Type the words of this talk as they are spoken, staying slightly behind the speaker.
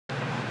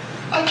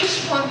I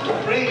just want to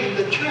pray in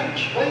the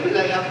church. Why will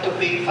I have to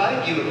pay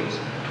 5 euros?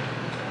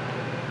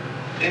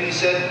 And he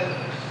said,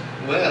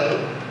 well,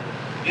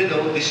 you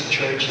know, this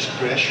church is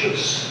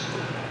precious.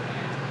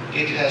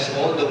 It has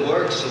all the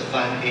works of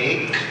Van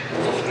Eyck,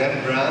 of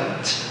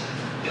Rembrandt,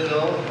 you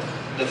know,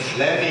 the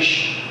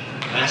Flemish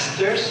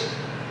masters.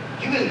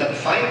 You will not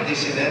find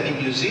this in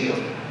any museum.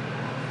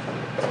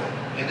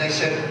 And I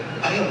said,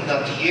 I am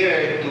not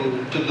here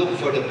to look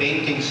for the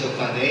paintings of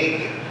Van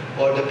Eyck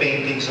or the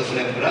paintings of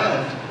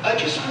Rembrandt. I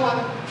just want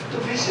to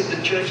visit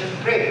the church and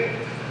pray.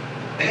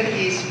 And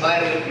he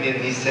smiled at me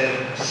and he said,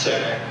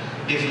 sir,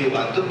 if you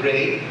want to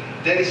pray,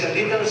 there is a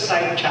little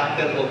side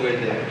chapel over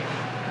there.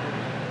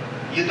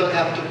 You don't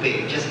have to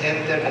pay, just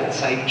enter that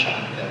side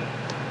chapel.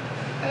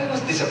 I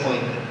was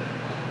disappointed.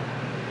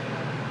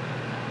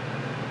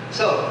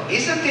 So,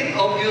 isn't it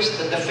obvious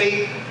that the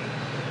faith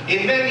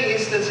in many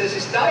instances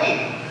is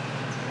dying?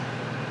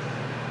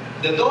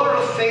 The door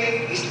of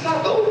faith is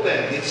not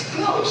open, it's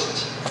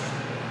closed.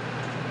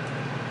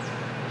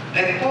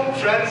 And Pope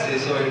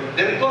Francis, or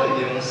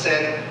Bergoglio,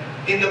 said,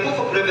 in the book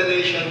of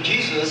Revelation,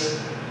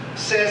 Jesus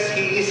says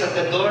he is at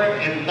the door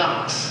and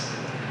knocks.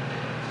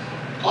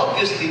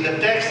 Obviously, the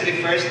text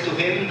refers to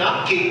him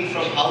knocking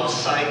from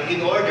outside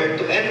in order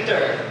to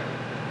enter.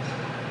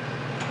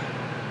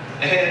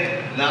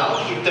 And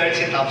now he turns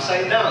it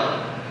upside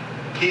down.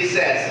 He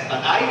says,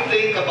 but I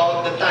think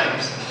about the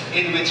times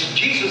in which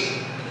Jesus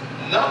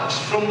knocks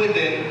from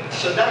within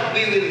so that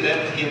we will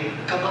let him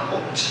come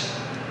out.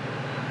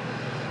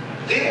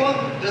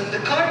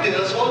 The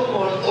cardinals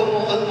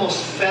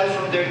almost fell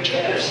from their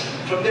chairs,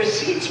 from their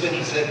seats when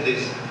he said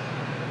this.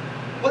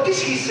 What is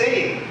he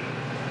saying?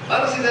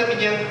 Parang sinabi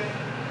niya,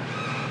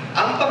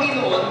 ang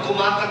Panginoon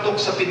kumakatok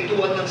sa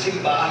pintuan ng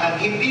simbahan,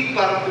 hindi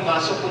para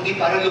pumasok, kundi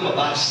para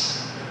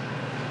lumabas.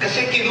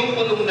 Kasi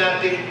kinukulong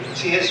natin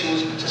si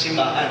Jesus sa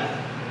simbahan.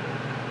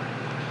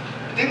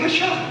 They were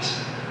shocked.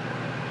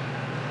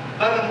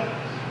 Parang,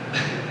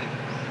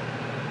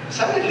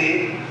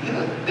 suddenly, you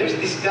know, there's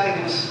this guy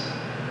who's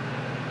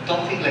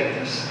talking like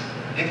this.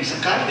 And he's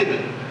a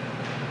cardinal.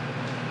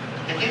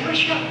 And they were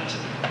shocked.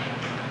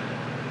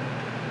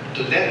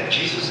 To let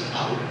Jesus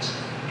out.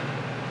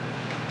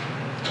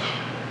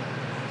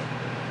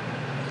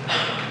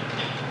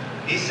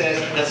 He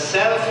says, the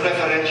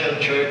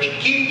self-referential church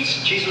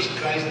keeps Jesus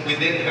Christ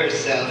within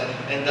herself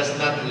and does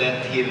not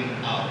let him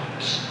out.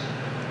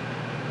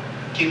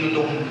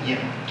 Kinulong niya.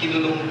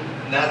 Kinulong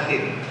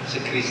natin si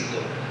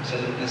Kristo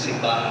sa loob ng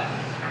simbahan.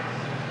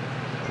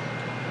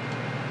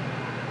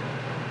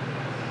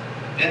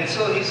 And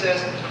so he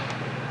says,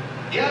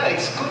 yeah,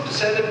 it's good to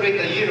celebrate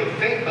a year of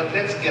faith, but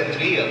let's get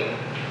real.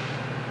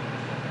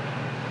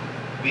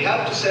 We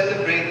have to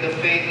celebrate the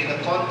faith in a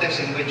context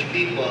in which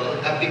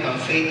people have become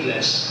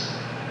faithless.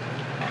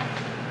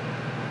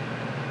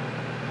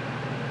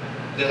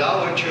 That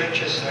our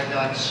churches are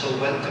not so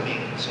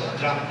welcoming, so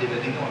attractive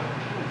anymore.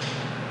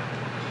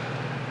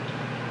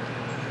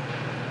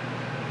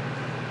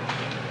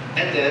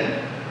 And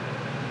then,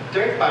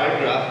 third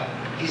paragraph,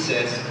 he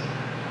says,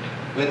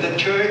 when the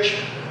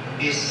church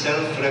is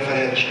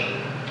self-referential,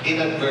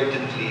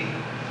 inadvertently,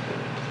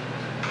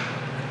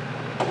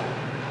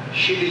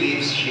 she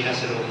believes she has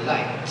her own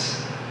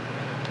lights.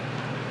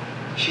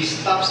 She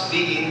stops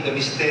being the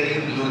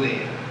Mysterium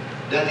Lunae.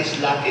 That is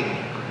Latin.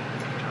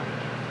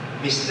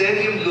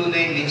 Mysterium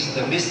Lunae means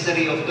the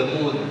mystery of the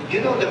moon.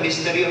 You know the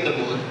mystery of the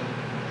moon?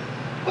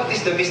 What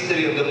is the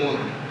mystery of the moon?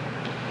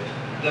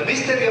 The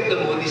mystery of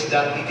the moon is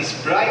that it is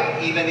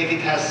bright even if it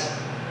has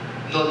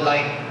no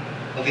light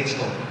of its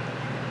own.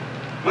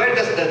 Where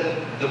does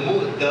the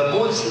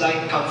moon's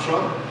light come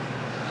from?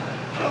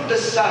 From the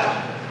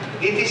sun.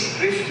 It is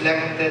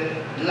reflected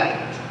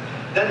light.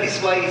 That is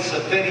why it's a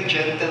very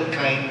gentle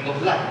kind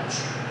of light.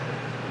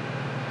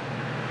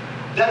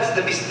 That's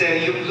the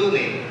Mysterium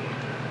Lunae.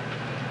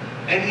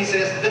 And he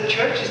says, the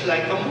church is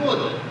like a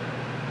moon.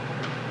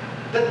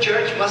 The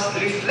church must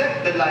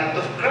reflect the light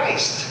of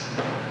Christ.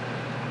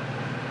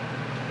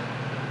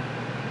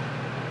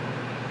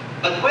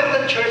 But when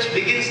the church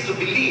begins to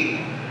believe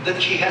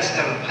that she has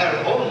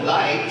her own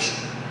light,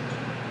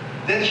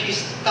 then she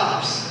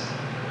stops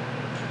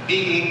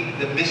being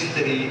the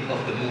mystery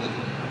of the moon.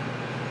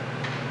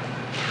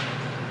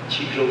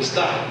 She grows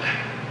dark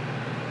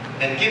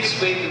and gives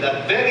way to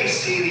that very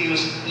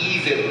serious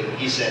evil,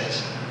 he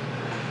says,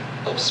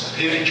 of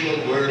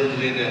spiritual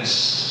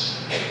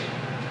worldliness,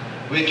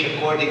 which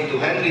according to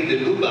Henry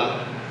de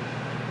Lubac,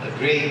 a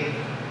great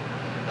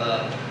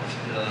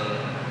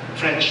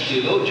French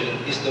theologian,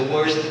 is the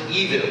worst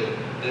evil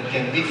that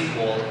can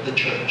befall the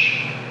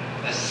church,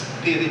 a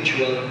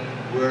spiritual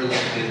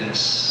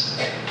worldliness.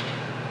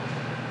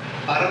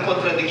 Parang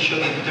contradiction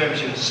in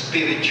terms of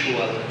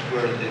spiritual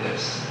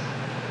worldliness.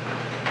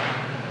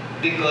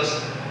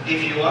 Because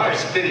if you are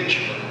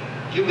spiritual,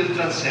 you will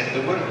transcend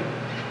the world.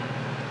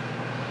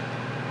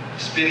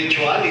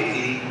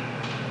 Spirituality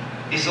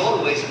is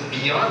always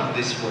beyond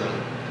this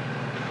world.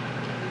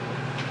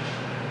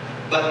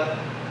 But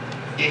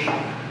if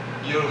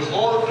your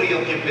whole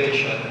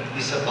preoccupation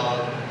is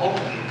about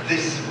only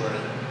this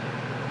world,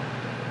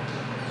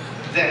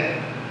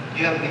 then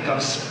you have become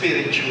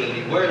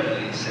spiritually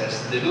worldly,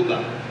 says the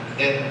Luba.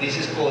 And this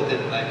is quoted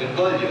by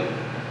Recollection.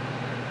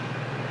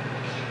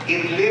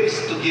 It lives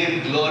to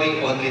give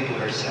glory only to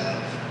herself,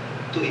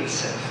 to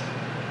itself.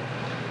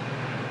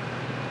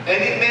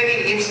 And in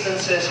many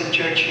instances in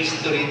church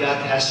history,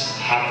 that has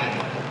happened.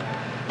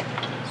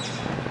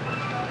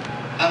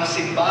 Ang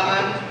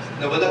simbahan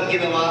na walang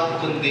ginawa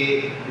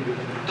kundi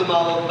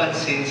tumawag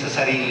pansin sa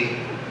sarili.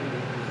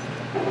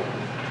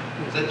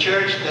 The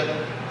church that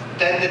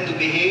tended to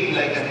behave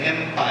like an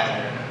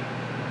empire.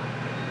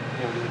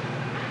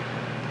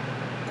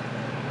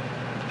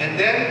 And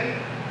then,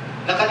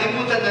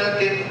 nakalimutan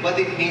natin what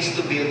it means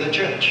to build a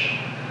church.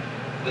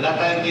 Wala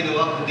tayong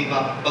ginawa kundi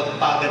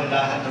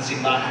pagpagandahan ng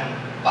simbahan,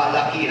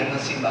 palakihan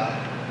ng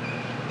simbahan,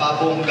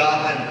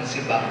 pabonggahan ng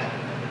simbahan.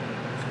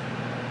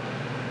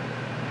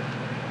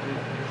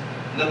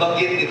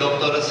 Nabanggit ni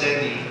Dr.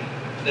 Roseni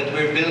that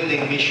we're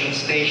building mission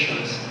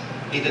stations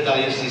in the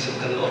Diocese of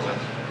Caloocan.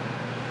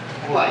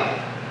 Why?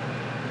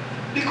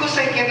 Because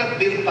I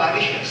cannot build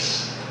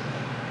parishes.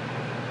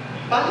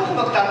 Paano kung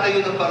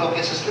magtatayo ng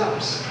parokya sa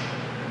slums?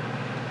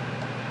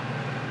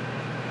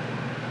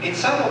 In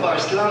some of our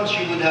slums,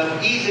 you would have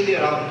easily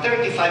around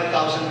 35,000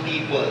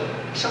 people.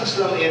 Isang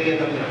slum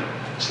area lang yun.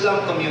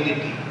 Slum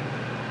community.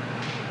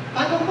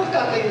 Paano kung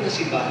magtatayo ng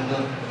simbahan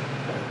doon?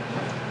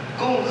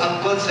 Kung ang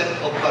concept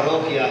of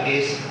parokya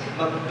is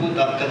mag-put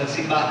up ka ng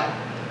simbahan.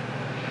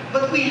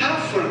 But we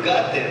have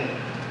forgotten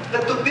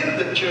that to build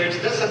the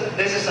church doesn't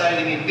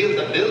necessarily mean build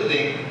a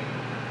building.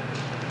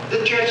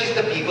 The church is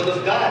the people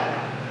of God.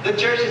 The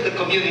church is the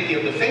community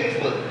of the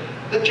faithful.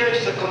 The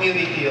church is a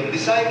community of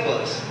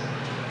disciples.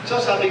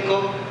 So sabi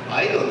ko,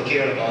 I don't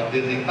care about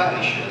building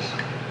parishes.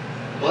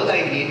 All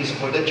I need is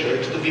for the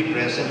church to be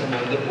present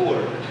among the poor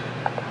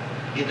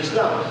in the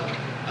slums.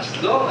 As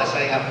long as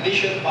I have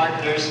mission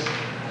partners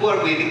who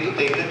are willing to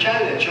take the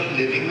challenge of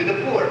living with the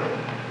poor.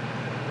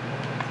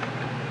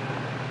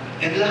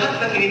 And lahat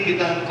ng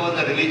inimbitahan ko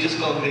na religious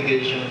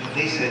congregation,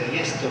 they said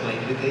yes to my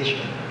invitation.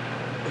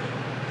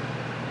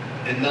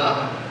 And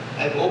now,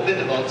 I've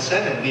opened about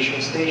 7 mission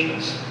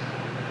stations.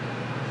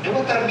 And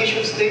what are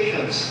mission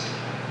stations?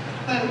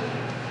 Well,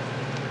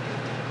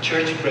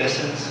 church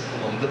presence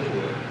among the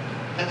poor.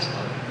 That's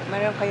all.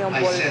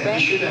 I send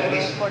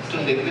missionaries to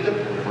live with the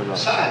poor.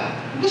 Saan?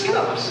 In the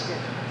slums.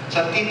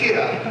 Saan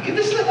titira? In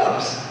the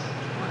slums.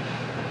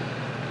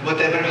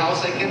 Whatever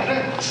house I can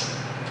rent.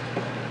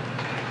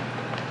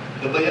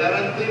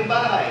 Babayaran ko yung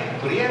bahay,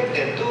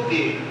 kuryente,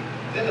 tubig,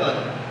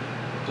 gano'n.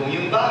 Kung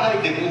yung bahay,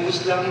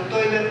 dibuhos lang yung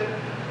toilet,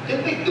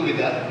 then we do with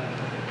that.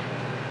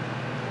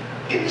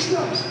 In the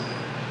slums.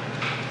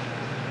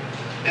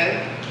 And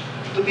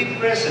to be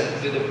present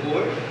with the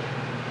poor,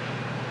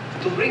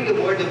 to bring the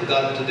Word of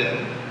God to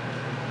them,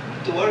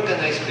 to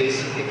organize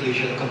basic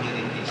ecclesial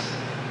communities.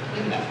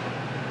 Yun lang.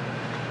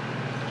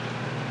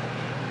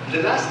 The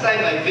last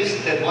time I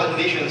visited one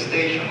mission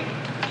station,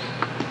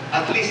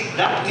 at least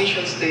that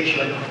mission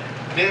station,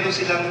 meron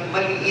silang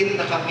maliit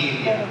na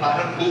kapilya,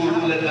 parang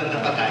bululan lang na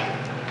patay.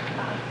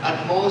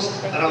 At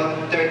most,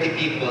 around 30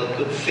 people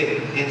could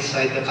fit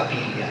inside the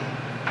kapilya.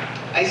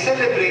 I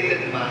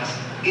celebrated Mass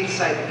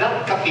inside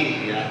that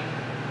kapilya,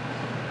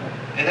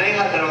 and I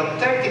had around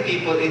 30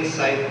 people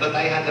inside, but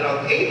I had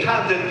around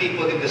 800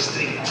 people in the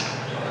street.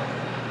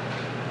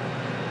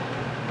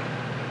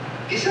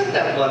 Isn't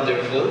that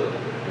wonderful?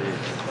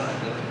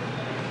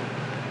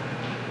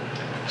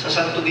 Sa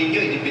Santo Niño,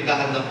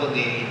 inibitahan ako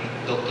ni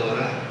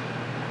Doktora.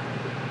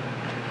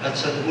 At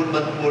sa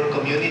urban poor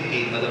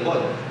community,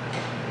 Malabon.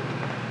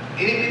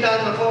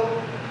 Inibitahan ako,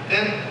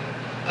 and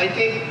I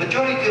think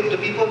majority of the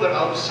people were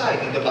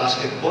outside, in the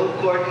basketball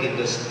court, in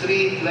the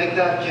street, like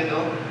that, you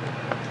know.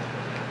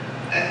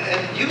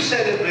 And you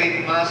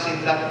celebrate Mass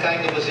in that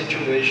kind of a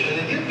situation,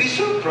 and you'd be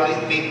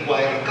surprised, may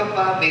choir ka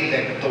pa, may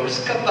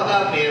lectors ka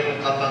pa, mayroon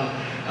ka pang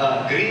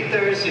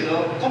greeters, you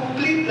know,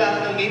 complete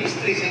lahat ng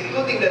ministries,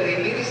 including the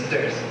lay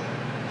ministers.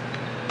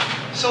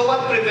 So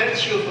what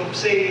prevents you from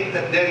saying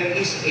that there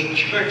is a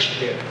church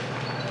there?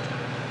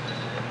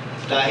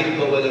 Dahil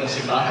ba walang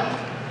simbahan?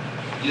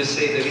 You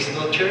say there is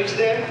no church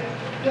there?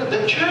 No,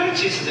 the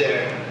church is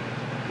there.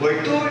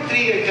 Where 2 or 3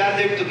 are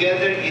gathered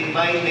together in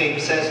my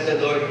name, says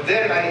the Lord,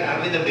 there I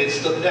am in the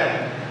midst of them.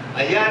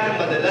 Ayan ang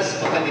madalas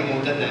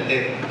makalimutan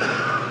natin.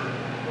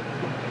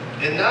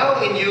 And now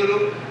in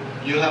Europe,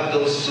 you have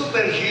those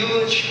super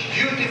huge,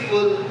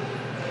 beautiful,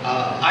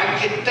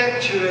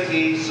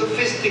 architecturally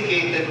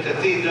sophisticated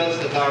cathedrals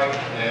that are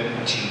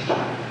empty.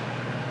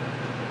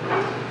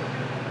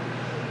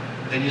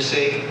 And you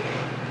say,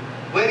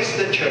 where is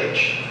the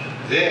church?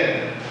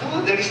 There.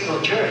 No, there is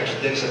no church.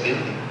 There is a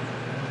building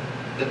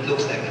that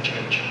looks like a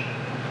church.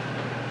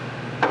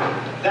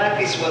 That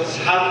is what's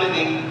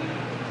happening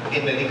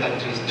in many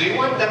countries. Do you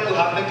want that to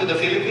happen to the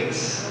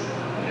Philippines?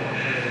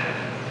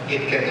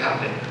 It can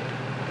happen.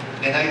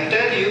 And I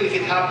tell you, if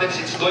it happens,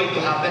 it's going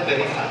to happen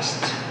very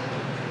fast.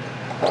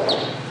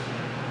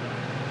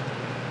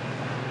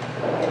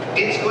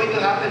 It's going to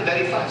happen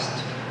very fast.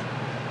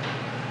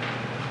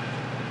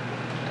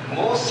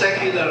 Most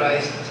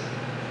secularized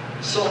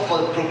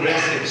so-called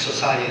progressive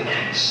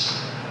societies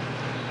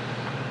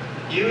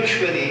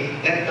usually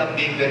end up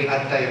being very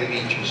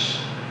anti-religious.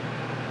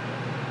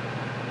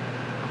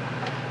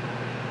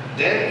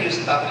 Then you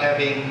stop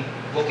having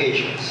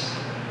vocations.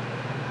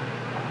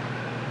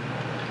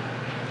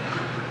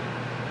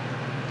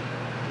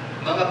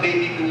 Mga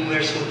baby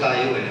boomers po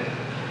tayo eh.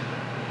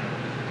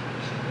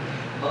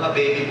 Mga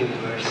baby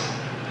boomers.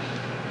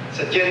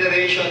 Sa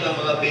generation ng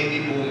mga baby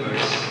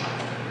boomers,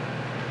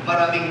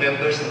 maraming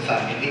members ng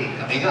family.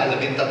 Kami nga,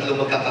 13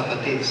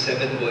 magkakapatid,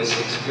 7 boys,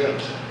 6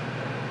 girls.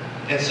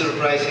 And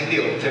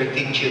surprisingly,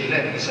 13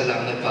 children, isa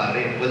lang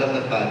nagpare, walang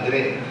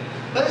nagpadre.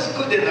 But it's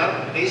good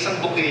enough, may isang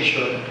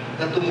vocation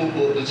na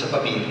tumubo dun sa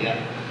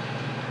pamilya.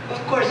 Of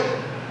course,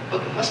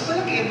 pag mas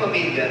malaki yung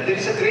pamilya, there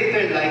is a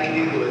greater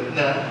likelihood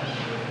na,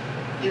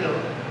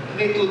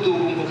 may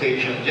tutubong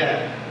vocation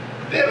dyan.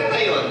 Pero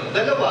ngayon,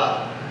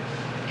 dalawa,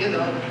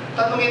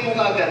 tanungin mo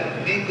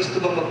agad, may gusto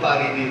bang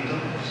magpare dito?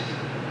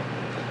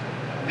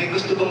 May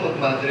gusto bang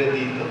magmadre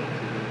dito?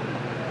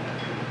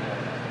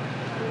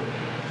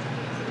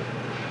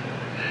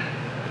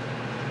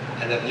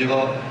 Alam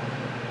niyo,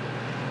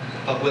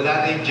 pag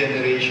wala na yung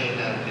generation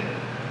natin,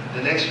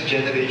 the next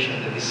generation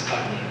that is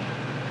coming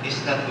is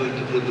not going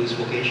to produce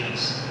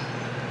vocations.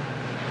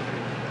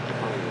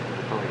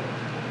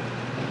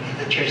 And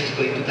the church is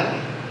going to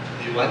die.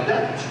 Do you want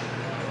that?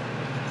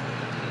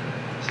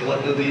 So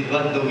what do we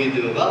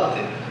do about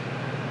it?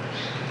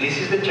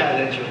 This is the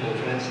challenge of Pope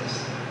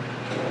Francis.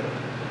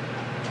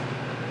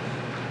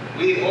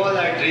 We all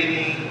are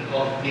dreaming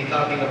of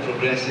becoming a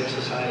progressive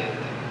society.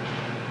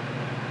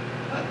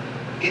 But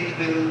it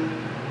will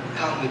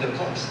come with a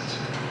cost.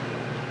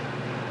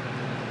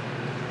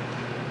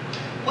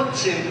 Put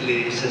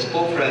simply, says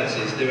Pope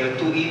Francis, there are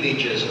two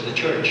images of the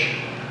church.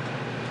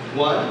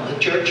 One, a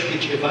church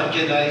which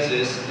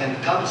evangelizes and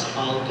comes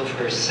out of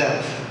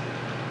herself.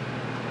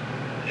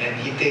 And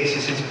he takes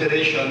his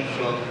inspiration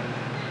from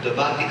the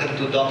Vatican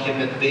II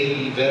document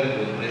Dei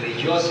Verbum,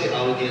 Religiosi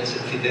Audiens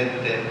et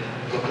Fidente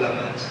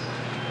Proclamans.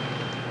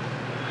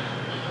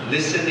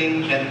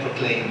 Listening and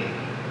proclaiming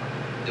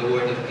the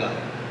Word of God.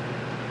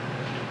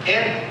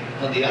 And,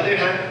 on the other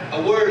hand, a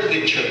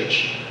worldly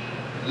church,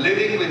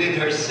 living within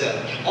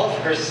herself, of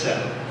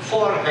herself,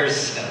 for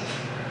herself.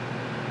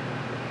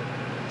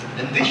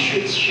 And this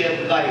should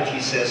shed light,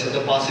 he says, on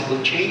the possible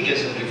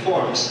changes and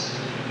reforms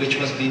which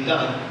must be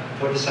done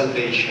for the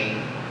salvation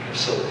of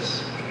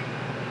souls.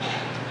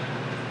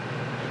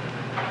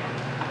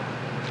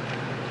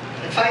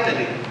 And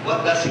finally,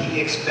 what does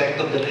he expect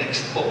of the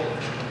next Pope?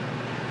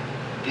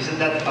 Isn't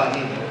that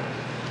funny, no?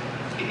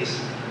 He is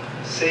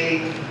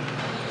saying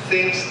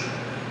things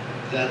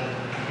that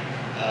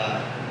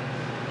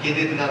he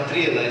did not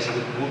realize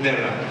would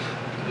boomerang,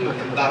 would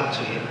come back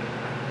to him.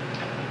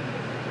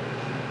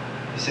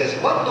 He says,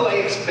 what do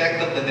I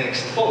expect of the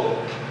next Pope?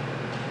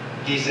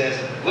 He says,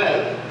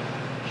 well,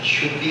 he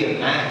should be a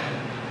man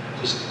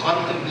whose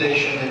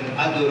contemplation and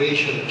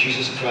adoration of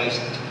Jesus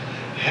Christ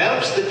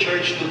helps the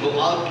church to go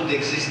out to the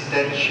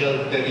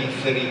existential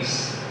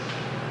peripheries.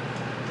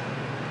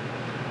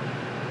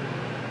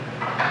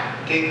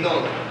 Take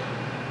note.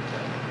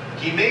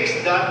 He makes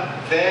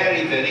that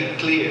very, very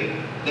clear,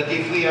 that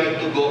if we are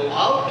to go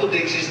out to the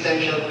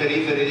existential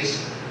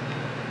peripheries,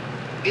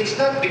 it's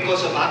not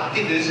because of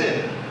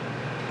activism.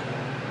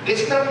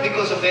 It's not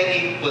because of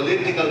any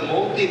political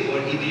motive or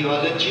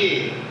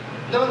ideology.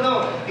 No.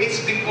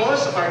 It's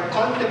because of our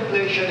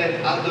contemplation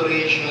and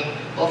adoration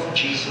of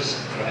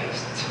Jesus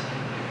Christ.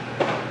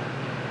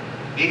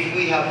 If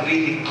we have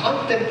really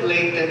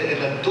contemplated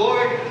and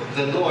adored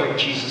the Lord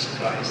Jesus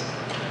Christ,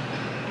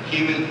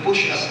 He will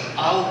push us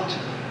out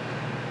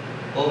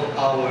of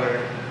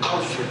our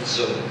comfort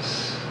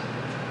zones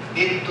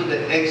into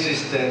the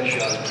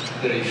existential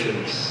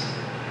peripheries.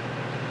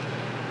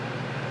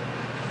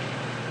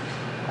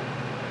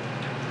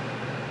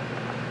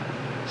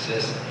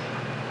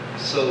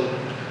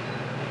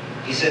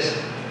 He says,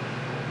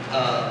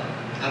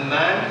 a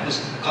man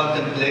whose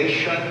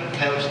contemplation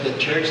helps the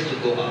church to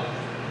go up.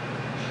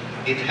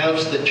 It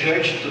helps the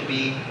church to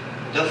be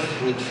the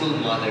fruitful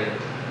mother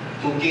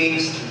who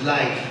gains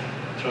life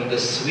from the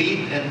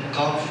sweet and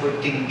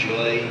comforting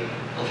joy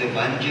of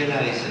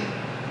evangelizing.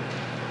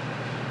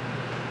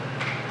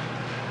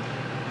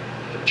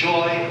 The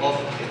joy of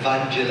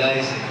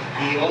evangelizing.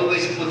 He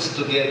always puts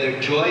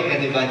together joy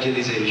and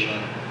evangelization.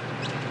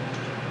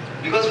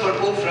 Because for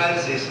Pope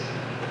Francis,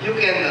 you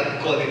cannot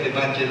call it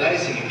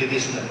evangelizing if it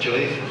is not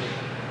joyful.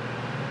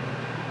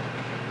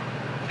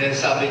 Then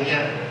sabi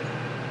niya,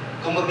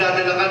 kung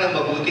magdadala ka ng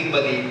mabuting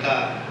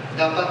balita,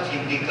 dapat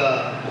hindi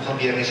ka mukhang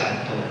Biyernes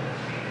Santo.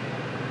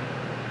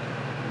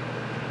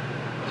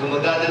 Kung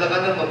magdadala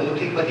ka ng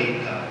mabuting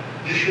balita,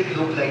 you should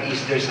look like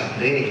Easter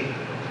Sunday.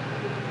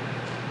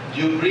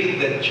 You bring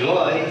the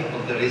joy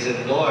of the risen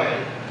Lord,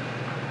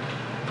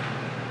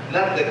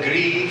 not the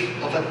grief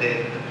of a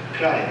dead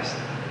Christ.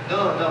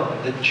 No,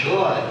 the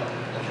joy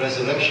of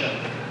resurrection,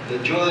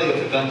 the joy of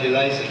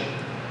evangelizing.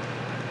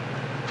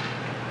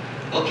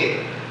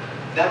 Okay,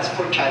 that's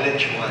for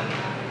challenge 1.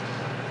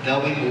 Now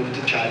we move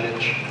to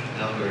challenge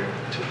number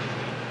 2.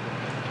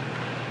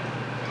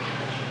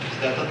 Is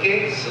that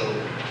okay? So,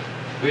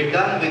 we're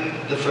done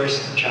with the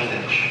first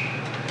challenge.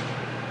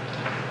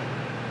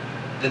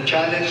 The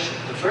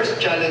first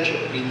challenge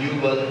of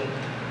renewal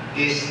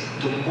is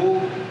to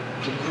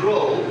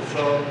grow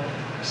from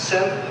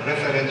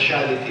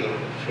self-referentiality, or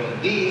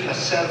from being a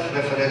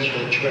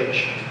self-referential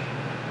church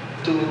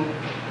to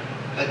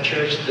a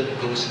church that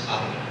goes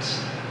out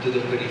to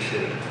the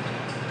periphery.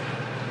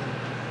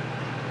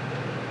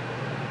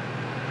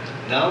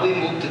 Now we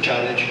move to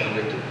challenge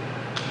number 2.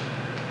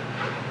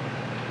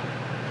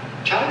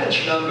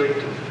 Challenge number 2,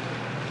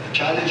 the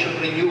challenge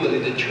of renewal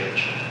in the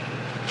church,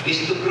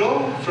 is to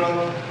grow from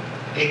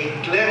a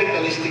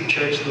clericalistic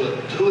church to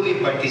a truly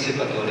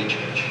participatory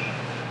church.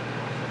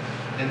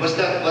 And what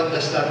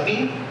does that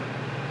mean?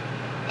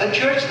 A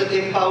church that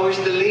empowers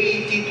the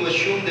laity to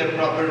assume their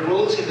proper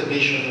roles in the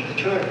mission of the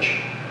church.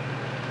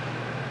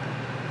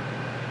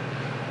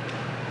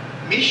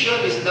 Mission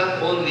is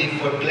not only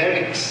for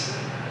clerics,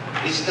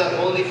 it's not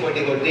only for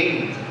the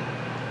ordained.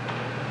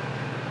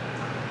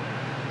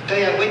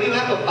 Kaya when you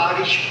have a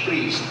parish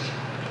priest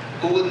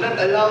who would not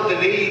allow the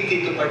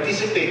laity to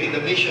participate in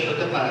the mission of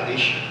the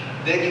parish,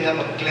 then you have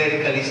a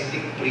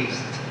clericalistic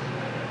priest.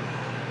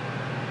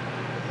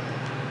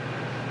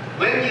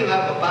 When you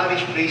have a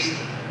parish priest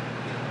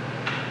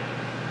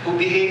who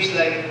behaves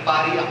like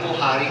pari ako,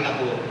 hari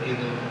ako,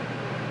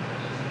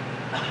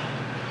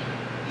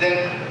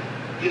 then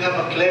you have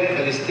a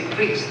clericalistic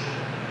priest.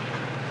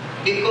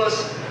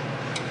 Because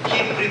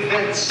he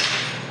prevents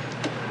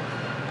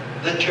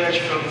the church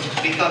from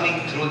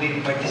becoming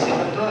truly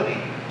participatory.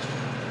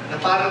 Na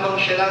para bang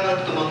siya lang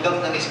ang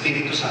tumanggap ng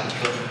Espiritu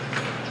Santo.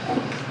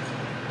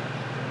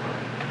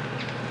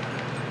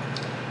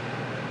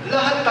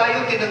 Lahat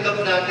tayo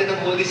tinanggap natin ng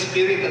Holy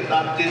Spirit at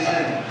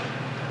baptism.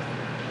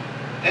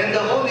 And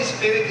the Holy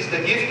Spirit is the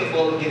gift of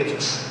all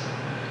gifts.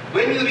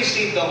 When you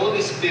receive the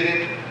Holy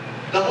Spirit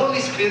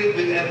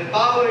will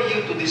empower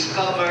you to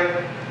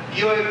discover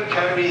your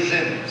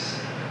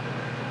charisms.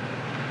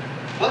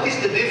 What is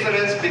the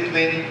difference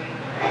between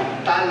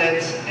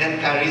talents and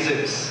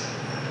charisms?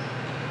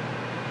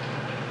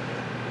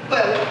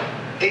 Well,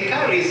 a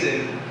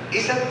charism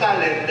is a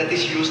talent that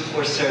is used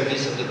for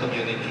service of the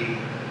community.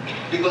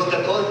 Because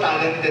not all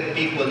talented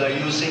people are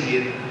using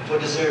it for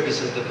the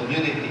service of the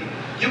community.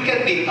 You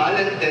can be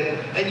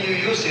talented and you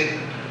use it,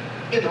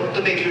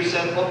 to make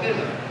yourself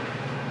popular,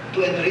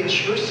 to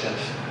enrich yourself.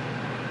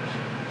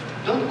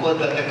 Don't call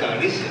that a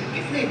charism.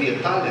 It may be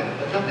a talent,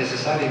 but not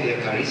necessarily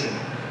a charism.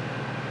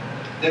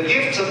 The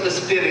gifts of the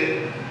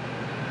Spirit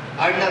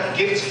are not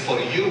gifts for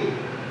you.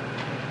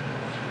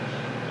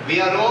 We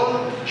are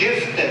all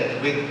gifted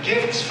with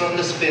gifts from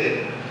the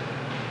Spirit.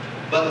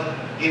 But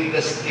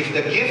if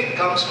the gift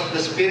comes from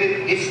the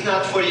Spirit, it's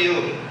not for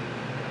you.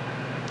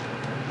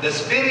 The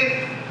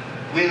Spirit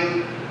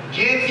will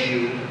give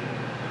you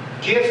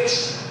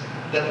gifts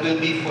that will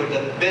be for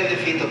the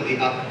benefit of the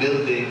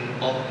upbuilding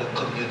of the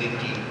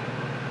community,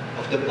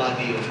 of the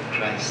body of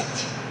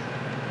Christ.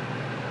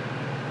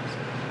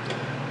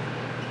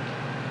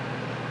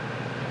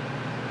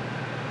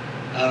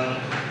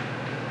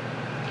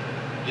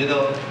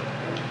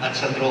 At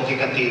San Roque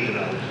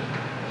Cathedral,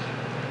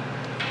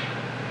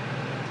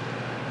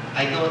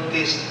 I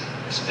noticed,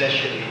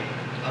 especially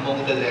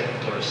among the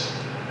lectors,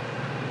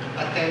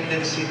 a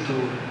tendency to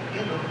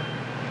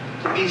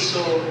be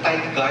so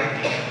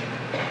tight-guarded.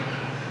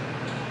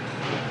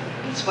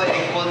 That's why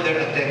I called their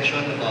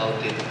attention about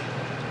it.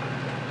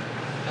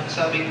 Ang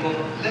sabi ko,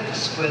 let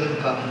us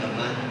welcome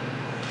naman,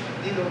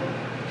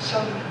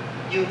 some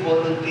new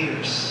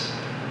volunteers.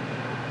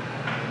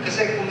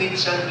 Kasi kung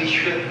minsan we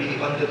should be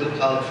on the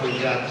lookout for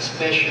that,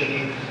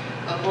 especially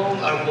among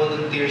our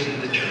volunteers in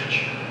the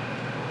church.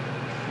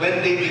 When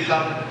they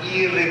become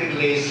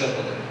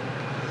irreplaceable,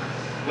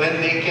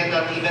 when they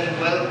cannot even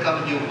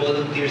welcome new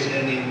volunteers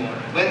anymore,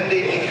 when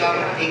they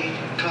become a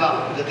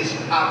club that is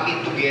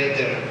happy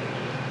together,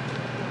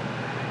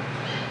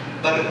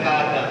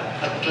 barkada,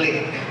 a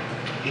clique,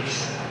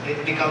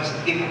 it becomes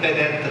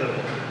impenetrable.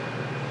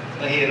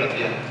 Mahirap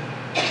yan.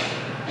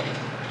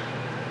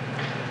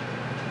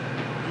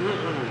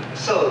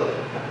 So,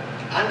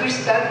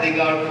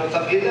 understanding our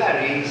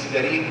vocabulary is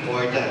very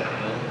important.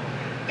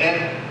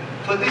 And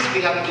for this,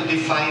 we have to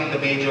define the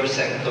major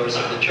sectors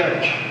of the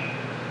church.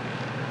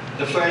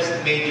 The first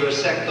major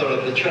sector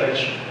of the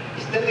church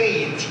is the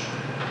laity.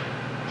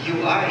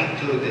 You are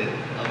included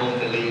among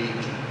the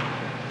laity.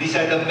 These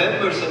are the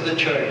members of the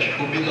church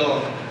who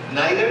belong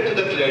neither to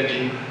the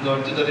clergy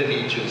nor to the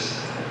religious,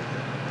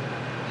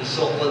 the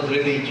so-called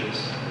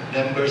religious,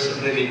 members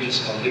of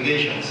religious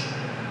congregations.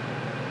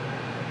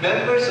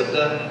 Members of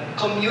the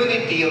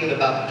community of the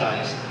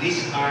baptized,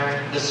 these are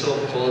the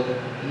so-called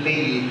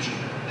laity,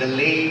 the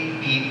lay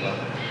people.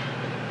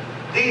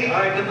 They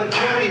are the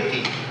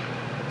majority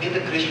in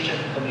the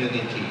Christian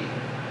community.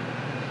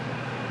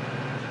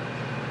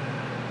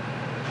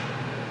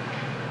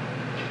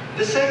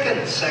 The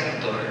second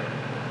sector,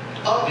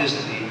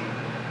 obviously,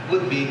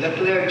 would be the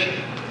clergy.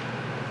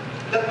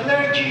 The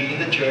clergy in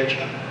the church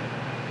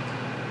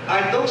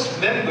are those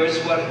members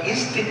who are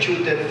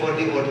instituted for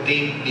the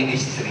ordained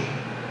ministry.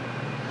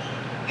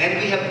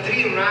 And we have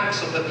three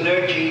ranks of the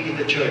clergy in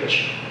the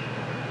church: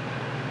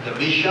 the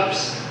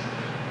bishops,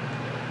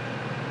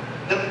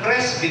 the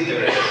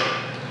presbyters,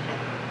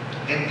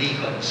 and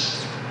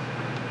deacons.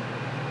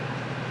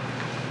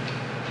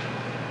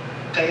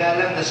 Kaya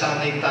lang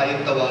nasanay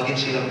tayong tawagin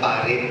silang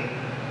pare,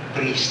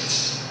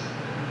 priests.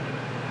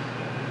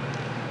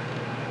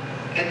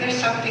 And there's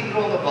something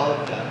wrong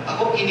about that.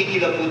 Ako,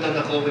 kinikilabutan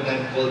ako when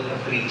I'm called a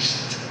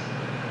priest.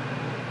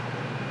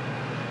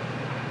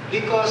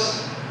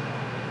 Because,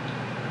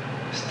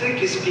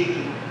 strictly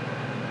speaking,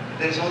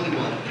 there's only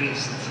one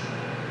priest.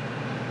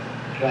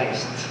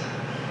 Christ,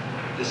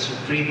 the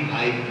supreme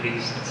high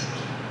priest.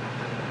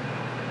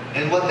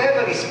 And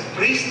whatever is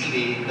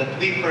priestly that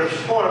we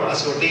perform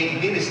as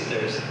ordained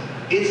ministers,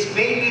 it's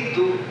mainly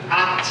to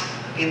act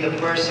in the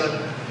person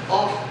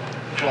of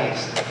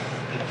Christ,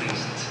 the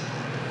priest.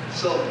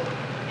 So,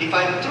 if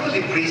I'm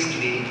truly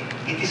priestly,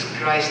 it is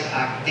Christ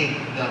acting,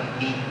 not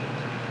me.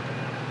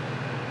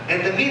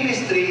 And the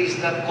ministry is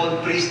not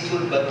called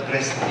priesthood, but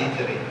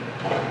presbytery.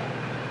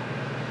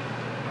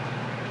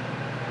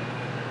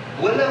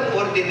 Walang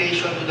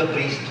ordination to the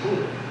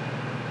priesthood.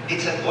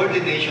 It's an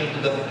ordination to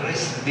the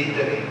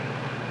presbytery.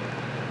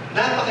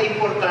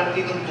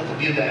 Napaka-importante ng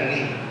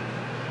vocabulary.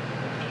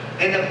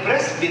 And a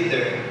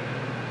presbyter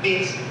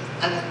means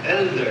an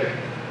elder.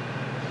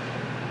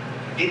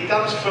 It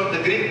comes from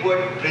the Greek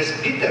word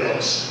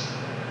presbyteros,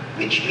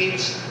 which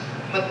means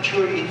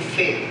mature in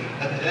faith,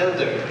 an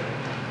elder,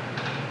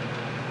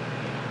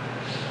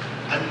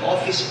 an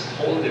office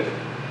holder.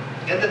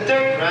 And the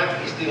third rank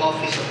is the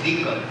office of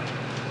deacon.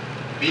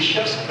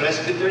 Bishops,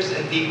 presbyters,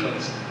 and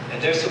deacons.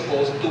 And they're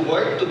supposed to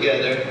work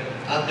together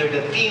under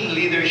the team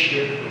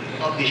leadership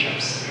of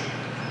bishops.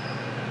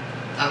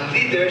 Ang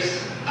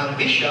leaders, ang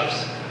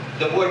bishops,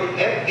 the word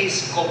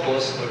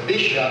episkopos or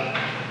bishop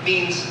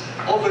means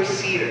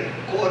overseer,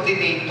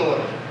 coordinator.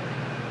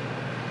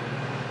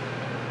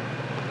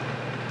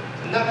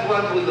 Not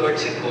one who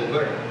lords it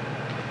over.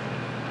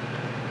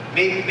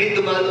 May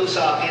dumalo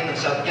sa akin, ang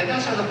sabi niya,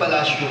 nasaan ang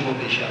palasyo mo,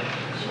 bishop?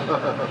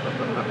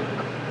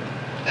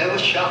 I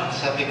was shocked.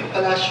 Sabi ko,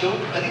 palasyo?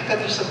 Halika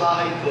doon sa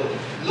bahay ko.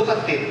 Look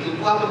at it.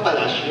 Mukha mo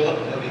palasyo.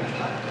 Sabi ko.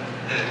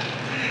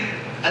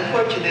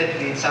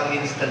 Unfortunately, in some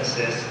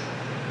instances,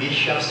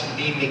 bishops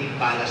mimic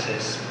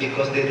palaces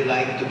because they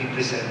like to be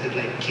presented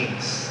like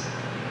kings.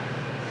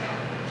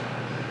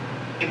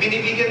 E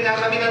binibigyan nga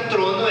kami ng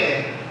trono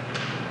eh.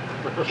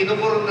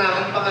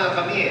 Kinukoronahan pa nga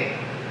kami eh.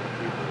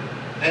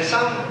 And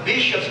some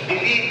bishops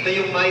believe na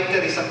yung mitre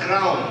is a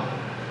crown.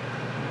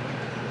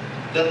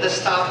 That the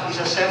staff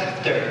is a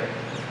scepter.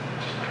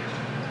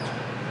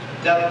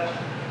 That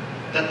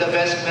the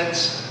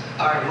vestments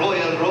are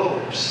royal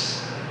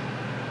robes.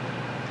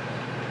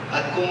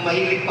 At kung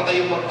mahilig pa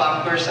kayong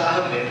mag-pamper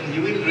sa amin, you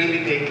will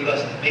really make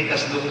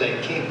us look like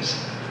kings.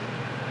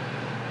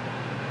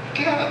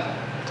 Kaya,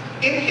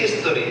 in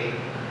history,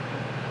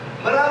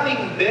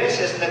 maraming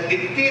beses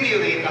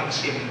nag-deteriorate ang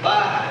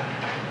simbahan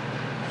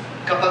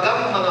kapag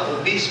ang mga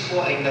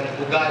obispo ay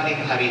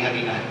nag-ugaling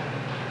hari-harian.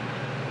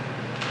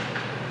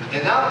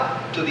 And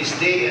up to this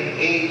day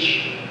and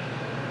age,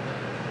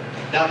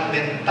 that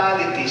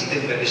mentality is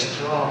still very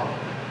strong.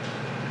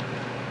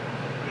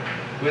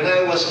 When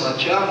I was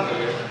much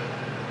younger,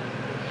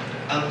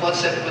 ang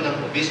concept ko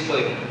ng obispo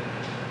ay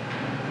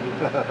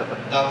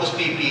tapos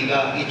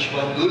pipila, each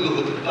one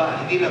luluhod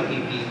pa, hindi lang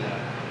pipila.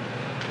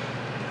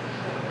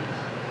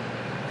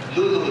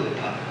 Luluhod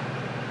pa.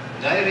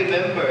 And I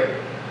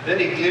remember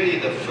very clearly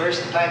the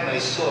first time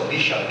I saw a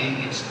bishop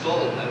being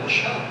installed, I was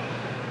shocked.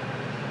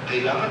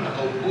 Kailangan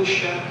nakaupo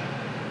siya,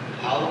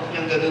 hawak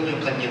niyang ganun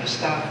yung kanyang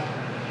staff,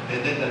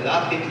 and then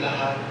lalapit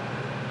lahat,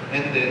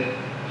 and then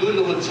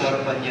luluhod sa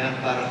harapan niya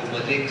para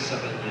humalik sa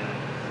kanyang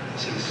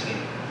singsing.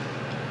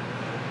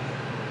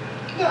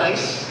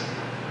 Nice.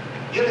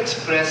 You're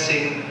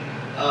expressing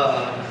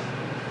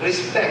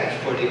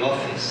respect for the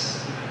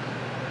office.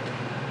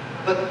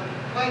 But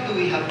why do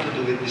we have to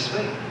do it this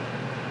way?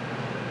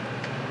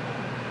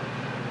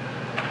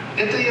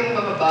 Ito yung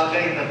mga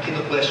bagay na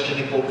kinu-question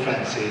ni Pope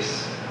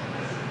Francis.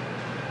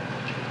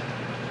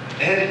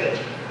 And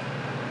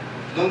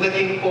nung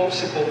naging Pope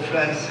si Pope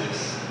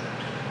Francis,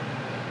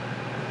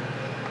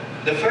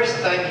 the first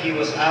time he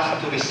was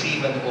asked to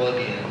receive an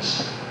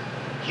audience,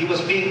 he was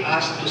being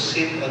asked to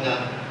sit on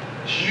a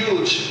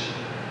huge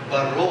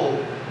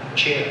baroque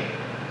chair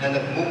na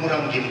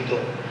nagmumurang ginto.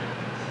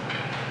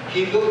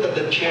 He looked at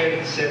the chair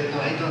and said, "No,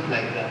 I don't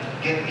like that.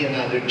 Get me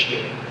another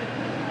chair.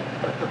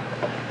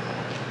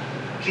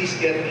 Please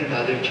get me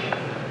another chair.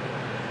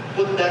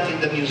 Put that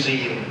in the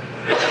museum.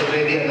 It's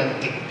already an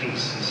antique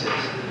piece," he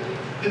says.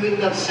 "We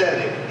will not sell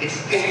it. It's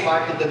still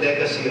part of the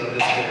legacy of the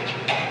church.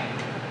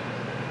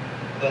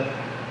 But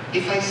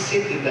if I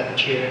sit in that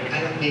chair,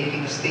 I am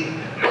making a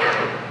statement.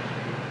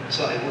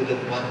 So I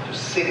wouldn't want to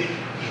sit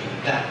in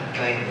that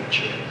kind of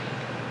chair."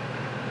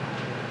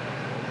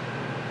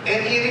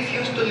 And he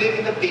refused to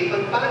live in the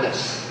papal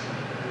palace.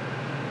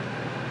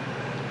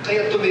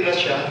 Kaya tumira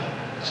siya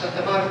sa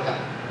Santa Marta.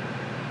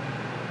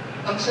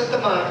 Ang Santa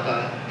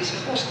Marta is a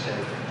hostel,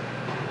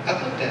 a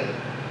hotel.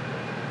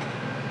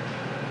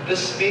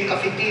 Tapos may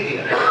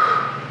cafeteria.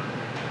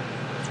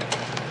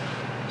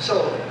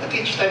 So, at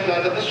each time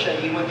lalabas siya,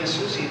 iwan niya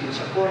susi doon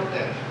sa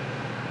quarter.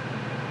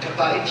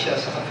 Kakain siya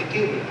sa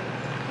cafeteria.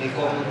 May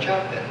common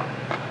chapel.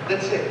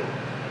 That's it.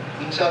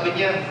 Yung sabi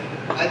niya,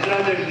 I'd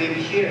rather live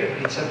here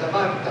in Santa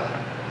Marta.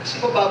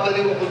 Kasi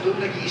mababaliw ako doon,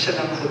 nag-iisa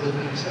lang ako doon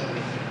yung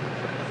sabi.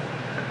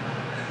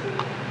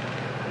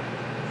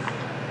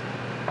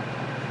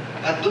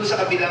 At doon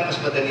sa kabila, mas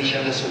madali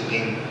siyang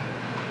lasungin.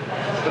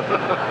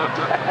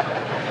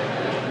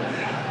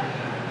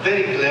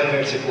 Very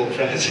clever si Pope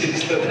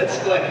Francis, so that's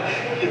why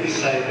he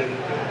decided.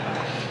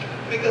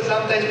 Because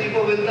sometimes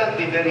people will not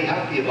be very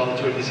happy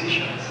about your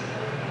decisions.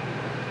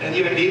 And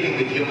you're dealing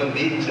with human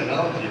beings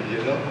around you,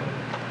 you know?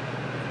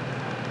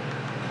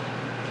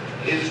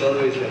 It's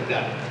always like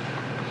that.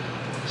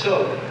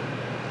 So,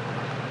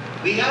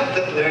 we have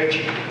the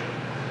clergy.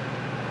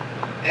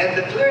 And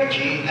the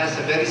clergy has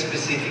a very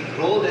specific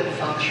role and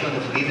function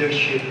of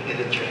leadership in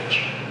the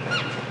church.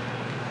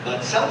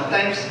 But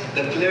sometimes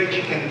the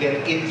clergy can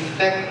get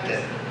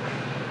infected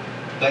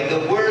by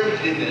the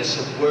worldliness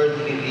of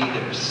worldly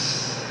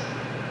leaders.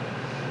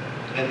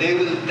 And they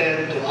will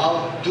tend to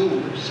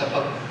outdo sa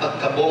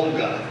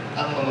pagkabongga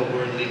ang mga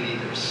worldly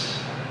leaders.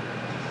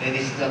 And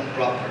it's not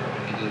proper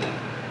when you do that.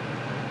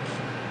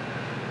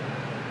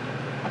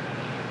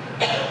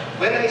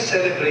 When I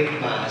celebrate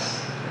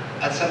Mass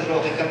at San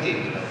Roque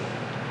Cathedral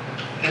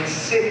and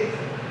sit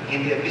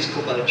in the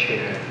Episcopal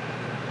chair,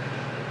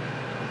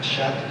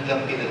 masyado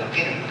lang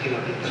pinalaki, ang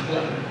laki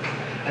naman.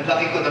 Ang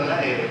laki ko na nga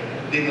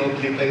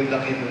dinoble pa yung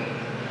laki ng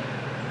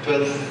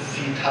 12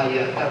 feet high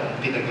yata,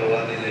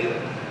 pinagawa nila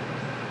yun.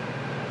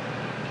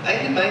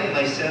 I remind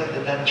myself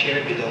that that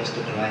chair belongs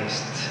to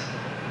Christ.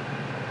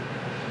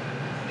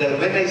 That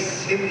when I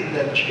sit in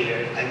that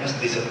chair, I must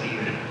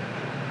disappear.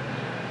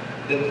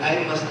 That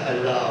I must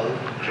allow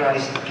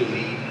Christ to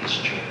lead His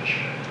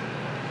church.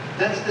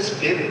 That's the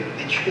spirit.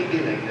 It should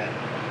be like that.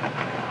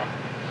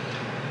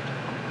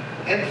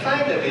 And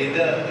finally,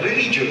 the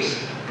religious,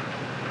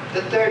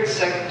 the third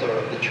sector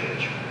of the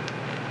church.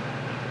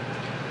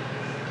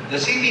 The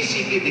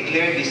CBCP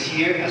declared this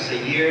year as a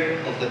year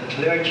of the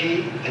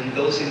clergy and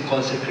those in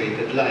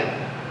consecrated life,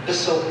 the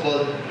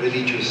so-called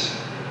religious.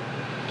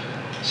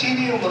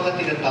 Sino yung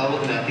mga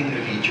tinatawag nating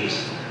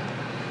religious?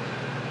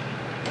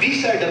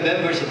 These are the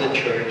members of the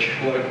church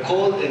who are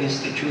called and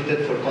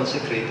instituted for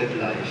consecrated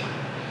life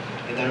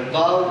and are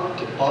vowed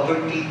to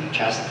poverty,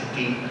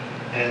 chastity,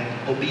 and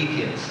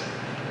obedience.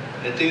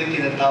 Ito yung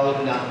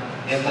tinatawag na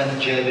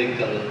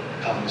evangelical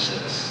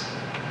counsels.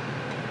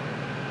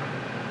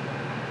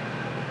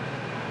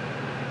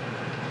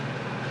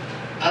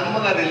 Ang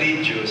mga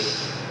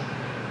religious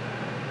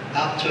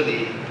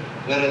actually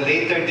were a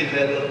later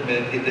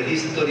development in the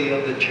history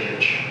of the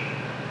church.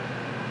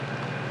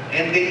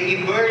 And they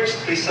emerged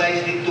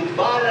precisely to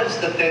balance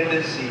the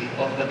tendency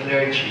of the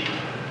clergy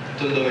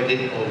to lord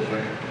it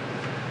over.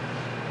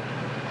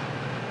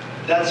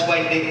 That's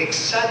why they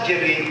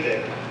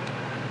exaggerated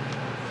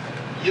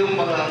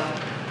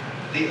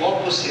the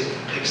opposite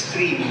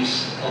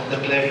extremes of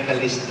the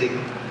clericalistic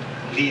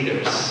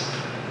leaders.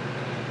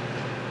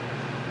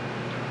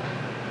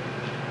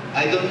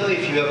 I don't know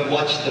if you have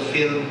watched the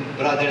film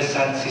Brother,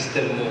 Sun,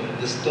 Sister, Moon,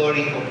 the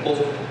story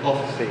of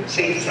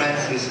Saint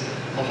Francis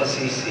of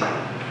Assisi.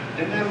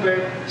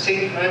 Remember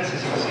Saint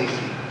Francis of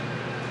Assisi?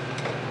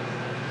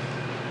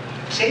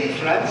 Saint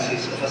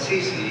Francis of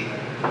Assisi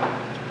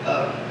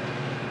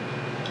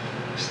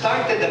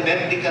started a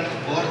mendicant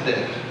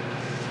order.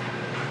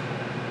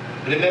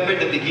 Remember,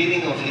 the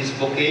beginning of his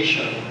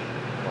vocation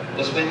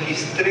was when he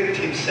stripped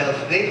himself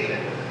naked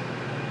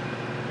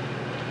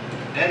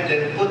and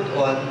then put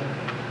on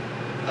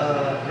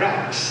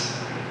rags.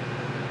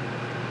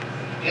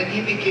 And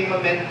he became a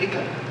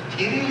mendicant.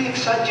 He really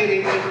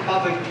exaggerated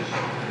poverty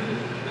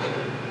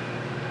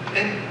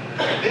and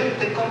built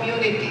a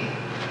community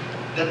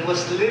that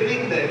was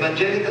living the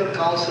evangelical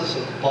counsels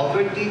of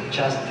poverty,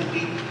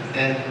 chastity,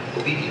 and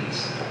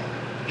obedience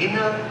in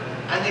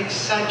an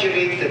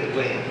exaggerated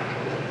way.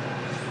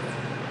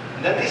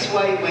 That is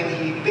why when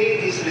he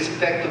paid his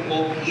respect to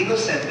Pope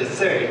Innocent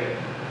III,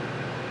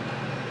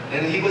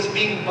 and he was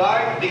being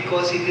barred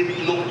because he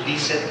didn't look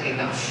decent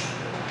enough.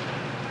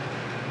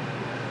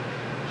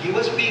 He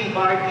was being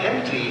barred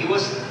entry. He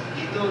was,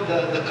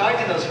 the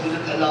cardinals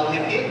wouldn't allow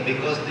him in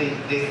because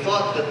they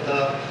thought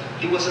that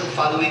he wasn't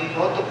following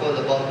protocol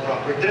about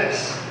proper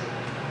dress.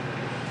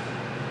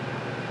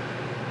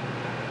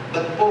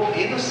 But Pope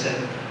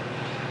Innocent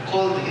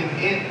called him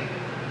in.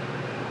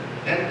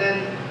 And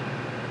then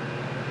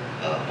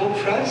Pope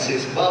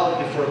Francis bowed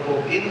before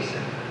Pope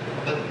Innocent.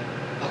 But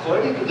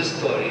according to the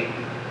story,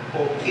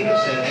 Pope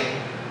Innocent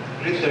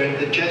returned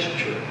the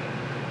gesture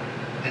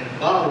and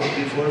bowed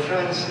before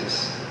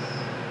Francis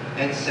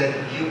and said,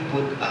 "You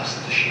put us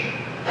to shame."